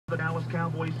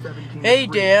Hey,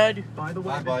 Dad. Hi,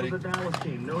 buddy.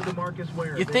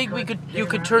 You think you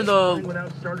could turn the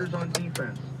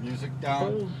music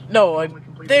down? No,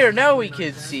 there. Now we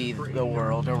can see the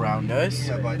world around us.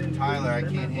 Yeah, but Tyler, I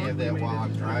can't have that while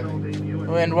I'm driving.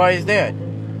 And why is that?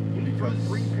 Because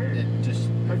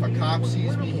if a cop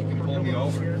sees me, he can pull me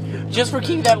over. Just for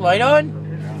keeping that light on?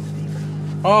 Yeah.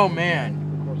 Oh man.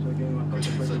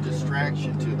 It's a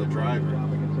distraction to the driver.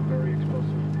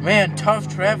 Man, tough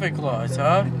traffic laws,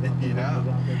 huh?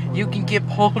 Yeah. You can get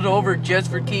pulled over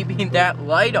just for keeping that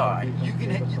light on. You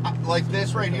can, like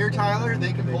this right here, Tyler,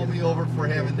 they can pull me over for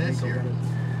having this here.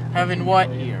 Having what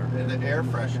here? The air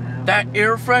freshener. That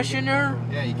air freshener?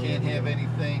 Yeah, you can't have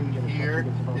anything here.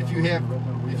 If you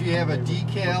have a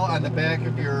decal on the back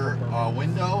of your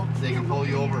window, they can pull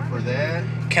you over for that.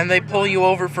 Can they pull you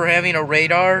over for having a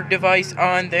radar device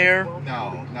on there?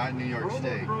 No, not in New York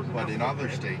State, but in other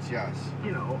states, yes.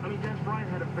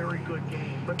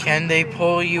 Can they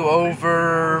pull you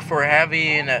over for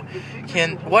having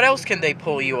what else can they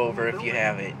pull you over if you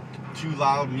have it? Too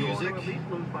loud music.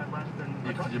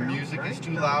 If the music is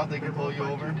too loud, they can pull you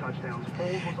over.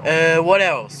 What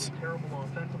else?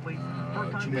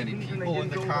 Too many people in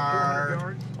the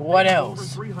car. What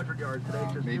else?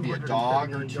 Maybe a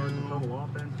dog or two.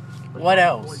 What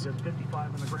else?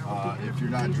 If you're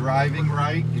not driving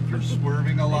right, if you're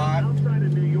swerving a lot.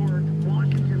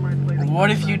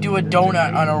 What if you do a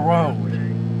donut on a road?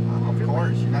 Of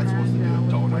course, you're not supposed to do a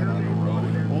donut on the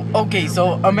road. Okay,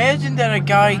 so imagine that a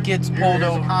guy gets pulled There's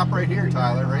over. a cop right here,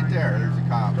 Tyler, right there. There's a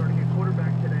cop.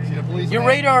 See the policeman? Your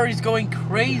radar is going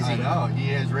crazy. I know, he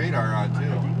has radar on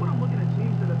too.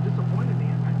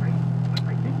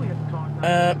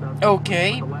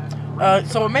 Okay.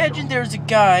 So imagine there's a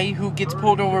guy who gets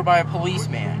pulled over by a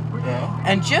policeman. Yeah.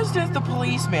 And just as the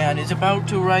policeman is about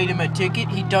to write him a ticket,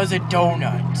 he does a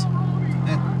donut.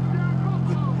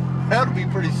 That would be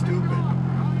pretty stupid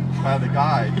by the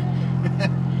guy.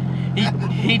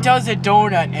 He does a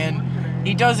donut, and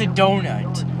he does a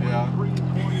donut. Yeah.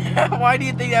 Why do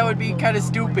you think that would be kind of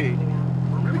stupid?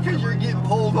 Because you're getting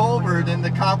pulled over, then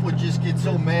the cop would just get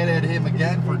so mad at him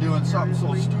again for doing something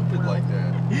so stupid like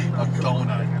that. A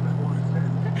donut.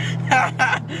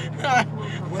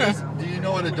 Do you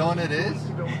know what a donut is?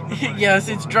 Yes,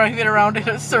 it's driving around in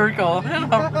a circle.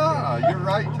 You're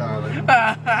right, Tyler.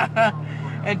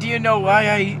 And do you know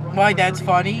why that's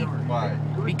funny? Why?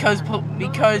 Because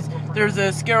there's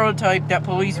a stereotype that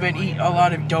policemen eat a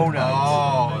lot of donuts.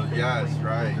 Oh, yes,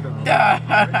 right.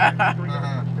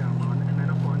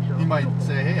 He might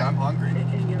say, hey, I'm hungry.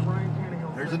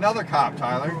 There's another cop,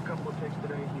 Tyler.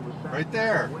 Right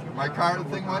there. My car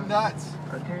thing went nuts.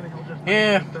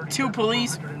 Yeah, two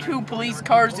police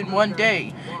cars in one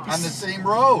day. On the same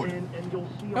road.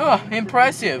 Oh,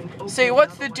 impressive. Say,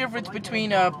 what's the difference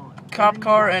between a cop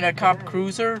car and a cop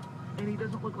cruiser?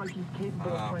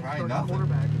 Probably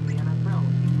nothing.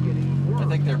 I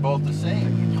think they're both the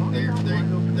same.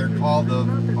 They're called a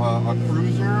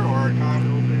cruiser or a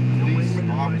police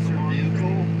officer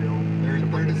vehicle.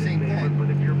 They're the same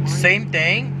thing. Same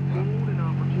thing?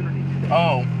 Yeah.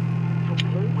 Oh.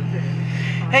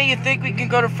 Hey, you think we can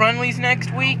go to Friendly's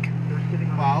next week?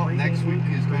 Well, next week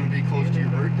is going to be close to your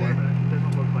birthday.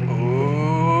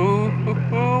 Ooh.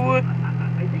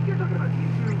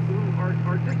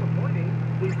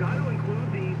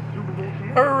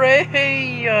 Hooray!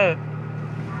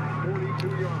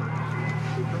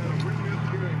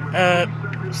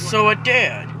 So a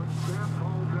dad.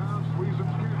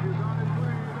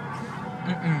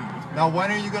 Now,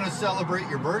 when are you going to celebrate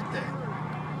your birthday?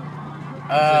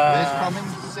 Is it this coming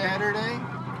Saturday?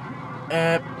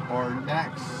 Or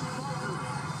next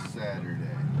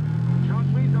Saturday?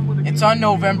 It's on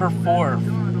November 4th.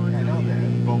 I know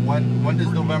that. But when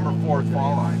does November 4th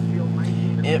fall on?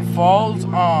 It falls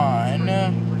on...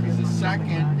 Because the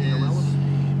 2nd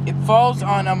is... It falls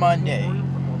on a Monday.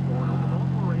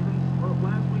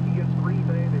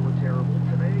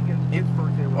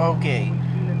 Okay.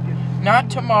 Not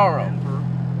tomorrow.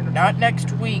 Not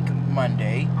next week,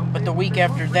 Monday, but the week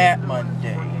after that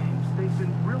Monday.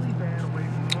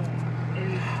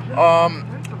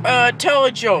 Tell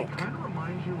a joke.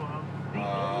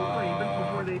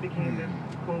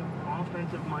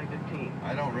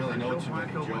 I don't really know too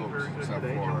many jokes except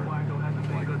for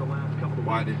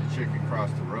why did the chicken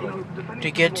cross the road?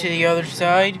 To get to the other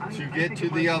side? To get to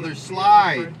the other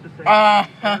slide.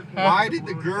 Why did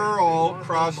the girl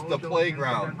cross the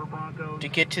playground? To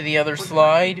get to the other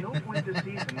slide?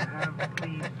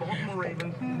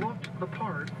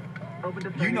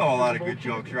 You know a lot of good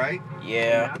jokes, right?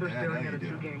 Yeah. Yeah, I know you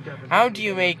do. How do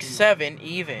you make 7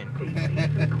 even?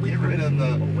 Get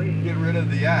rid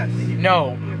of the S.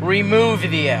 No, remove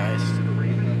the S.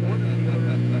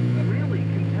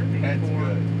 That's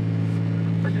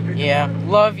good. Yeah,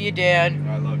 love you, Dad.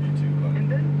 I love you too, buddy.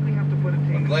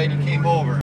 I'm glad you came over.